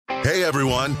Hey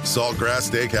everyone, Saltgrass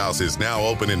Steakhouse is now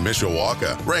open in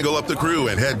Mishawaka. Wrangle up the crew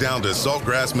and head down to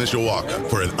Saltgrass Mishawaka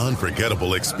for an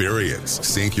unforgettable experience.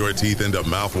 Sink your teeth into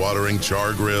mouth-watering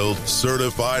char-grilled,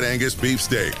 certified Angus beef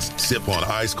steaks. Sip on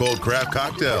ice-cold craft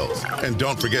cocktails. And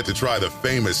don't forget to try the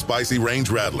famous spicy range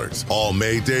rattlers, all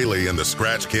made daily in the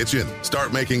Scratch Kitchen.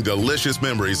 Start making delicious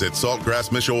memories at Saltgrass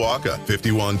Mishawaka,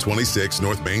 5126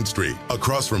 North Main Street,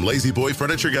 across from Lazy Boy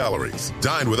Furniture Galleries.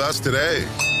 Dine with us today.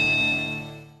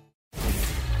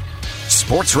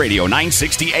 Sports Radio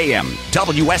 960 AM,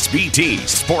 WSBT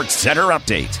Sports Center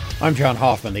Update. I'm John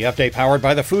Hoffman. The update powered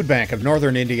by the Food Bank of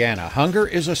Northern Indiana. Hunger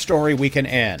is a story we can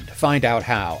end. Find out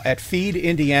how at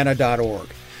feedindiana.org.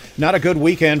 Not a good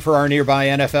weekend for our nearby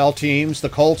NFL teams. The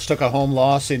Colts took a home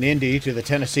loss in Indy to the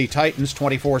Tennessee Titans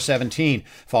 24-17,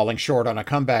 falling short on a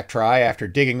comeback try after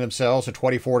digging themselves a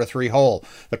 24-3 hole.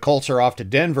 The Colts are off to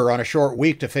Denver on a short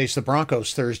week to face the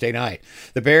Broncos Thursday night.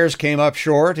 The Bears came up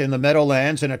short in the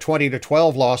Meadowlands in a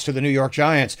 20-12 loss to the New York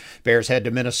Giants. Bears head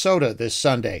to Minnesota this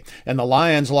Sunday. And the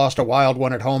Lions lost a wild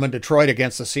one at home in Detroit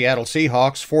against the Seattle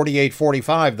Seahawks,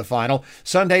 48-45 the final.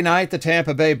 Sunday night, the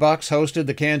Tampa Bay Bucks hosted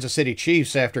the Kansas City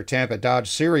Chiefs after Tampa dodged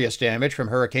serious damage from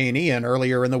Hurricane Ian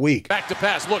earlier in the week. Back to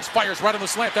pass, looks, fires right on the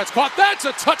slant. That's caught. That's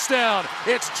a touchdown.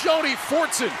 It's Jody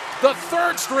Fortson, the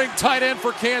third-string tight end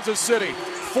for Kansas City.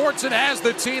 Fortson has the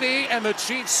TD, and the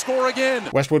Chiefs score again.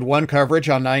 Westwood One coverage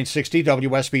on 960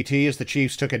 WSBT as the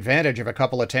Chiefs took advantage of a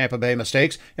couple of Tampa Bay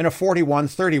mistakes in a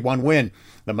 41-31 win.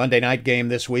 The Monday night game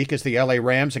this week is the LA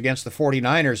Rams against the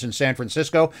 49ers in San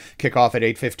Francisco. Kickoff at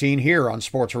 8:15 here on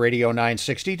Sports Radio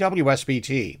 960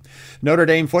 WSBT. Notre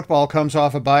Dame football comes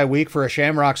off a bye week for a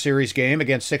Shamrock Series game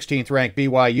against 16th-ranked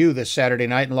BYU this Saturday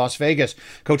night in Las Vegas.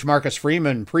 Coach Marcus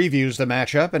Freeman previews the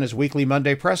matchup in his weekly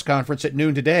Monday press conference at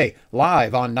noon today,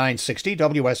 live on 960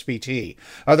 WSBT.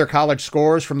 Other college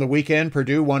scores from the weekend: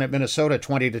 Purdue won at Minnesota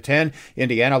 20-10.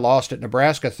 Indiana lost at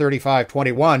Nebraska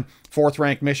 35-21.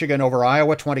 Fourth-ranked Michigan over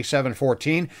Iowa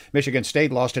 27-14. Michigan State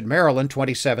lost at Maryland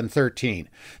 27-13.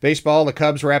 Baseball, the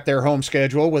Cubs wrapped their home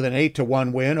schedule with an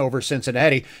 8-1 win over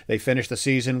Cincinnati. They finished the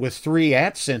season with 3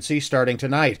 at Cincy starting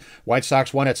tonight. White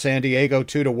Sox won at San Diego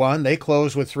 2-1. They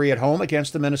close with 3 at home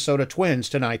against the Minnesota Twins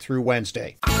tonight through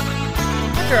Wednesday.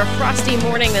 After a frosty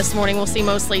morning this morning, we'll see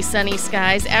mostly sunny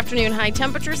skies. Afternoon high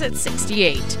temperatures at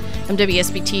 68. I'm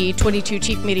WSBT 22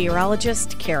 Chief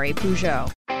Meteorologist Carrie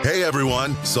Peugeot. Hey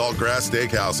everyone, Saltgrass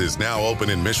Steakhouse is now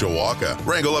open in Mishawaka.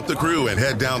 Wrangle up the crew and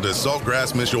head down to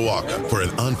Saltgrass Mishawaka for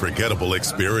an unforgettable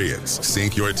experience.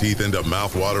 Sink your teeth into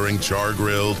mouth-watering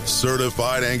char-grilled,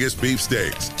 certified Angus beef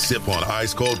steaks. Sip on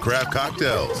ice-cold craft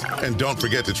cocktails. And don't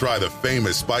forget to try the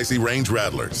famous spicy range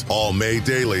rattlers, all made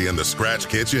daily in the Scratch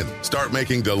Kitchen. Start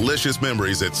making delicious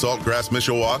memories at Saltgrass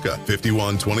Mishawaka,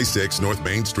 5126 North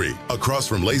Main Street, across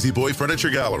from Lazy Boy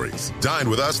Furniture Galleries. Dine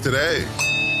with us today.